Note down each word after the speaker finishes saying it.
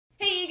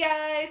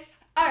guys!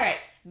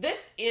 Alright,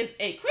 this is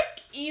a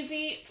quick,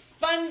 easy,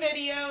 fun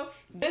video.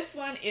 This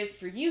one is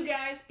for you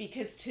guys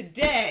because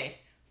today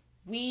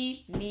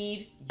we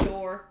need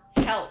your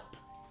help.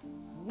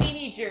 We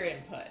need your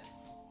input.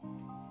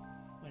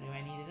 What do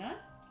I need it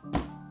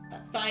on?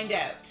 Let's find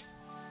out.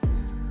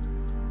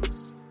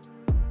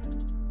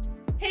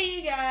 Hey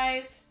you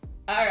guys!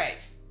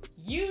 Alright,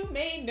 you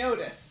may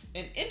notice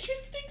an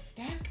interesting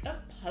stack of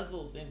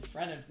puzzles in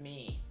front of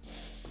me.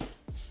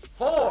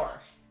 4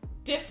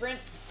 different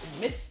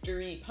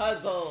mystery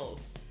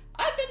puzzles.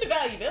 I've been to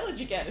Value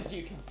Village again, as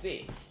you can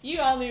see.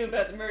 You all knew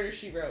about the Murder,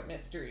 She Wrote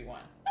mystery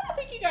one. I don't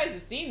think you guys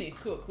have seen these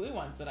cool clue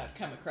ones that I've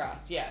come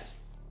across yet.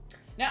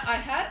 Now, I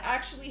had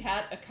actually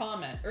had a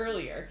comment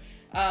earlier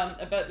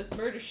about this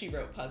Murder, She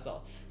Wrote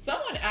puzzle.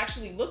 Someone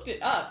actually looked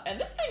it up, and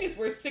this thing is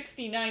worth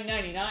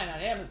 $69.99 on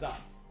Amazon.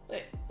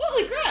 Like,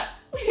 holy crap!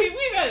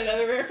 We've had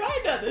another rare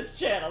find on this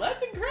channel.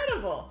 That's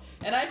incredible.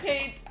 And I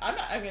paid, I'm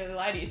gonna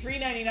lie to you,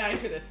 $3.99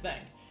 for this thing.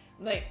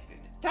 Like,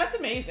 that's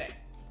amazing.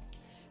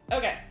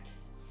 Okay,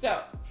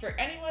 so for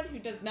anyone who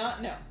does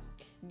not know,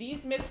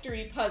 these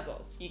mystery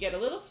puzzles, you get a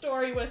little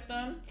story with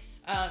them,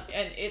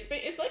 and it's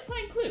like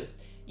playing Clue.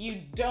 You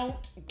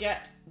don't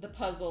get the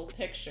puzzle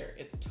picture.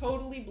 It's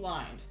totally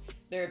blind.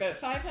 There are about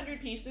 500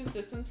 pieces.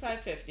 This one's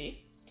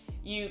 550.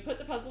 You put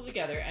the puzzle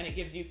together and it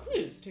gives you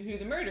clues to who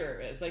the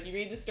murderer is. Like, you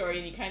read the story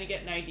and you kind of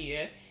get an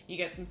idea. You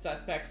get some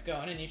suspects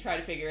going and you try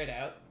to figure it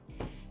out.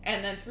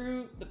 And then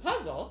through the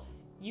puzzle,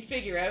 you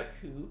figure out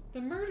who the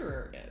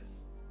murderer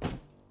is.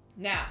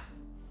 Now,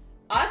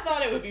 I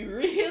thought it would be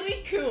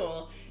really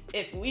cool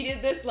if we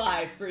did this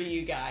live for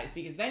you guys,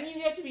 because then you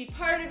get to be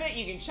part of it.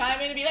 You can chime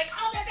in and be like,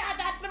 oh my god,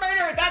 that's the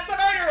murderer! That's the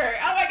murderer!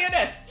 Oh my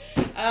goodness!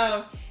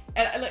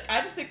 And look,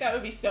 I just think that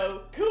would be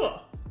so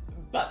cool.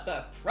 But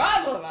the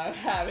problem I'm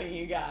having,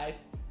 you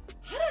guys,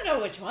 I don't know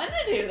which one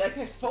to do. Like,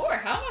 there's 4.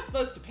 How am I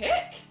supposed to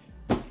pick?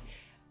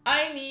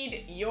 I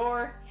need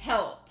your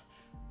help.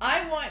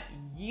 I want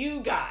you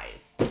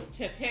guys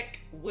to pick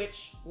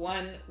which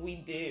one we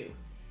do.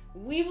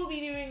 We will be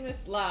doing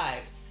this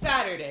live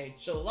Saturday,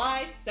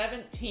 July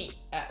 17th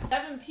at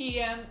 7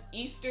 p.m.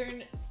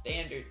 Eastern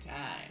Standard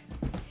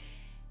Time.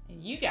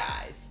 And you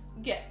guys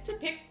get to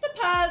pick the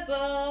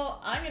puzzle.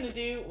 I'm going to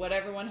do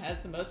whatever one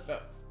has the most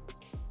votes.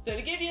 So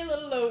to give you a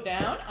little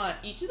lowdown on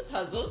each of the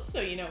puzzles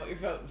so you know what you're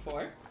voting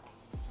for.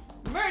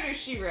 Murder,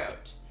 She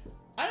Wrote.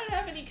 I don't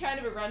have any kind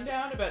of a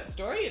rundown about the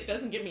story. It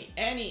doesn't give me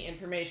any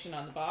information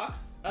on the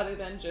box other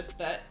than just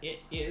that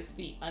it is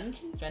the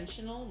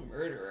unconventional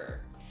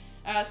murderer.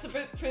 So for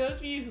those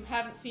of you who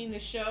haven't seen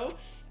this show,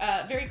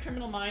 very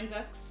Criminal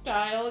Minds-esque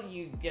style.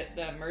 You get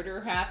the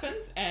murder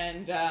happens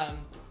and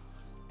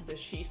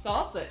she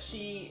solves it.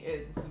 She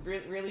is a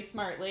really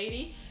smart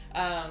lady.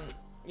 I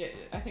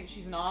think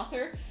she's an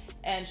author,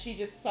 and she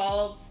just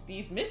solves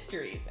these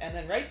mysteries and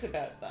then writes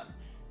about them.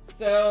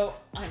 So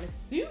I'm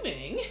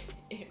assuming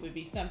it would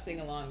be something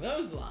along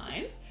those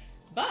lines,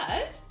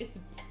 but it's a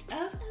bit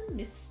of a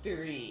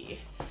mystery.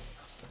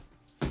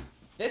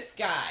 This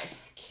guy,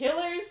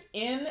 Killers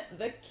in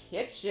the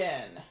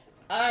Kitchen.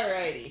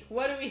 Alrighty,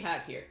 what do we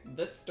have here?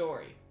 The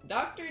story.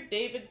 Dr.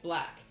 David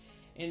Black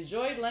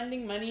enjoyed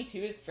lending money to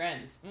his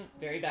friends.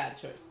 Very bad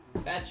choice.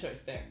 Bad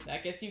choice there.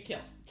 That gets you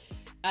killed.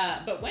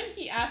 But when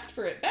he asked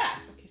for it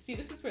back, okay, see,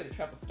 this is where the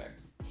trouble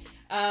starts.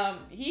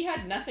 He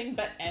had nothing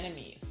but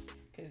enemies,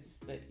 because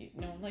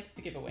no one likes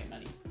to give away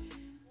money.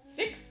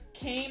 6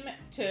 came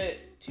to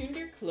tune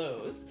their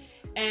clothes,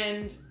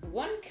 and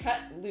 1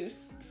 cut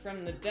loose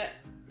from the debt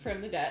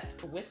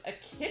with a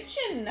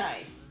kitchen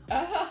knife.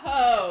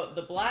 Oh,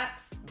 the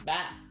Black's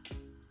back.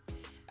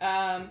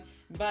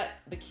 But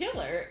the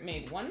killer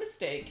made 1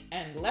 mistake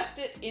and left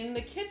it in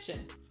the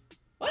kitchen.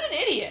 What an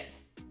idiot!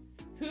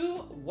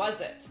 Who was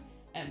it?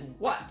 And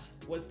what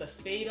was the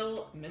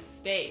fatal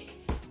mistake?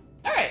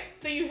 Alright,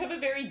 so you have a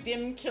very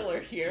dim killer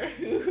here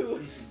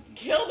who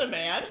killed a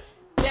man,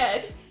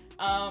 dead.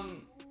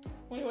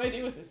 What do I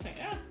do with this thing?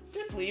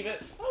 Just leave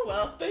it. Oh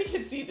well, they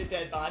can see the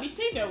dead body.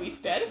 They know he's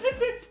dead.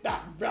 It's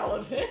not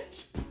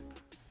relevant.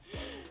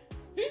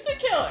 Who's the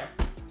killer?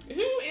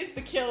 Who is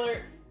the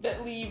killer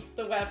that leaves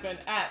the weapon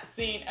at the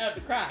scene of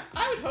the crime?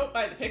 I would hope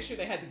by the picture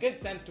they had the good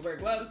sense to wear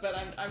gloves, but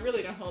I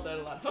really don't hold out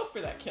a lot of hope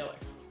for that killer.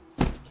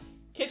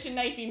 Kitchen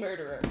knifey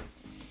murderer.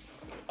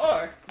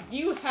 Or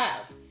you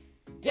have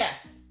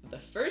Death, the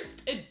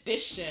first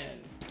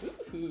edition.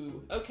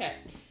 Ooh, okay.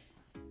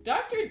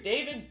 Dr.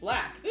 David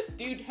Black, this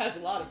dude has a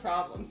lot of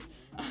problems,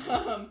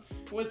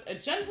 was a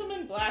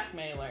gentleman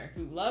blackmailer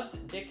who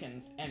loved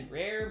Dickens and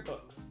rare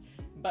books,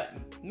 but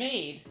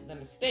made the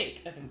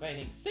mistake of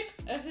inviting 6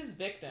 of his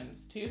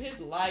victims to his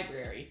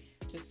library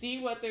to see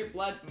what their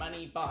blood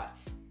money bought.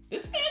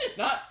 This man is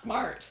not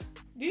smart.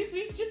 Does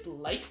he just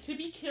like to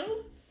be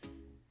killed?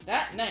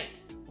 That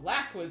night,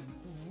 Black was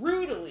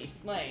brutally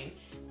slain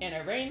in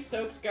a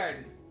rain-soaked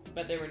garden,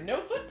 but there were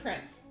no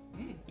footprints.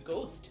 A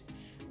ghost.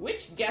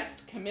 Which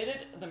guest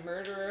committed the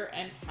murderer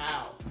and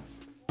how?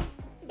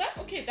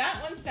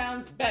 That one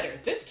sounds better.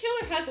 This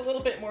killer has a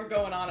little bit more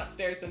going on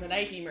upstairs than the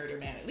knifey murder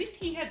man. At least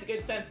he had the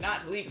good sense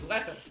not to leave his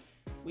weapon.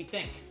 we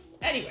think.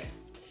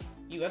 Anyways,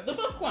 you have the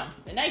book one,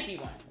 the knifey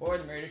one, or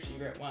the Murder, She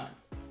Wrote one.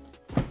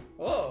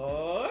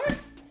 Or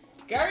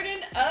Garden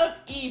of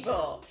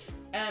Evil.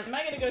 Am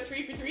I going to go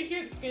 3 for 3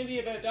 here? This is going to be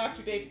about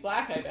Dr. David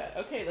Black, I bet.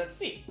 Okay, let's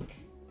see.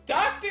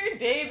 Dr.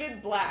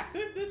 David Black.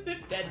 The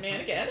dead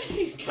man again.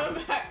 He's come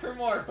back for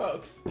more,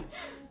 folks.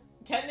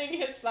 Tending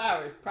his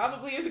flowers.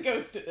 Probably is a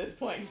ghost at this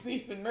point, because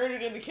he's been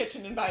murdered in the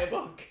kitchen and by a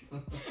book.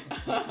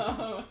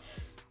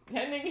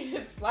 Tending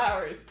his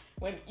flowers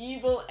when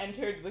evil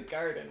entered the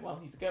garden. Well,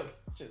 he's a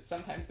ghost. Just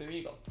sometimes they're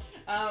evil.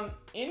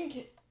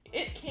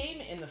 It came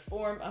in the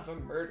form of a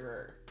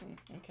murderer.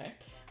 Okay.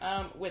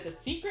 With a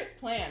secret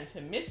plan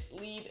to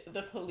mislead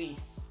the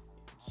police.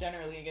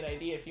 Generally a good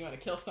idea if you want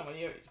to kill someone.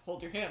 You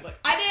hold your hand like,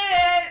 I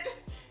did it!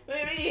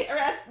 Let me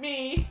arrest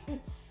me!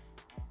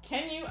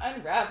 Can you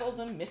unravel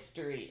the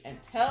mystery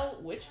and tell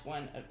which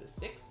one of the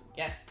 6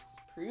 guests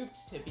proved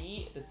to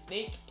be the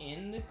snake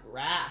in the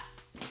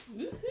grass?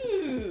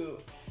 Woohoo!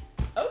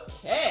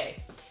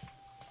 Okay,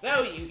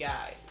 so you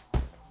guys,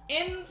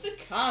 in the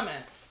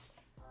comments,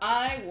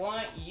 I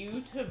want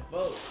you to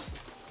vote.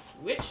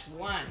 Which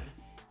one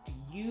do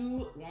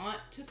you want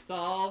to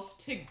solve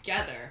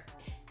together?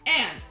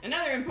 And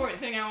another important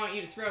thing I want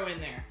you to throw in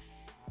there.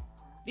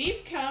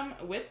 These come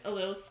with a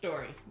little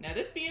story. Now,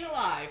 this being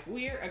alive,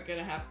 we are going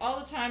to have all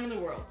the time in the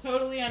world,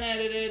 totally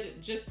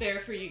unedited, just there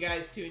for you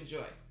guys to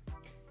enjoy.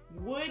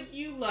 Would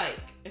you like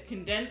a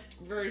condensed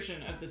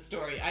version of the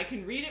story? I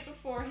can read it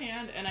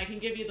beforehand, and I can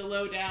give you the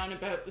lowdown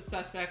about the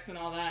suspects and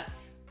all that.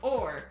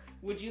 Or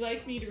would you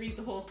like me to read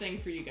the whole thing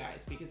for you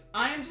guys? Because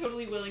I am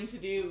totally willing to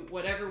do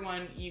whatever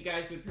one you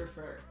guys would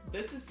prefer.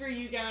 This is for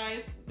you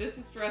guys. This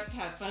is for us to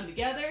have fun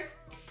together.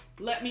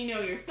 Let me know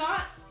your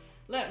thoughts.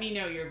 Let me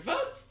know your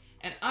votes.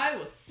 And I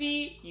will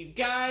see you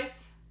guys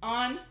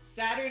on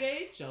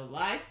Saturday,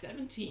 July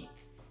 17th.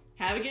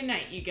 Have a good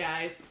night, you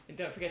guys. And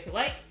don't forget to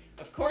like,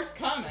 of course,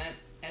 comment,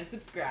 and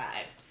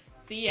subscribe.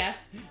 See ya.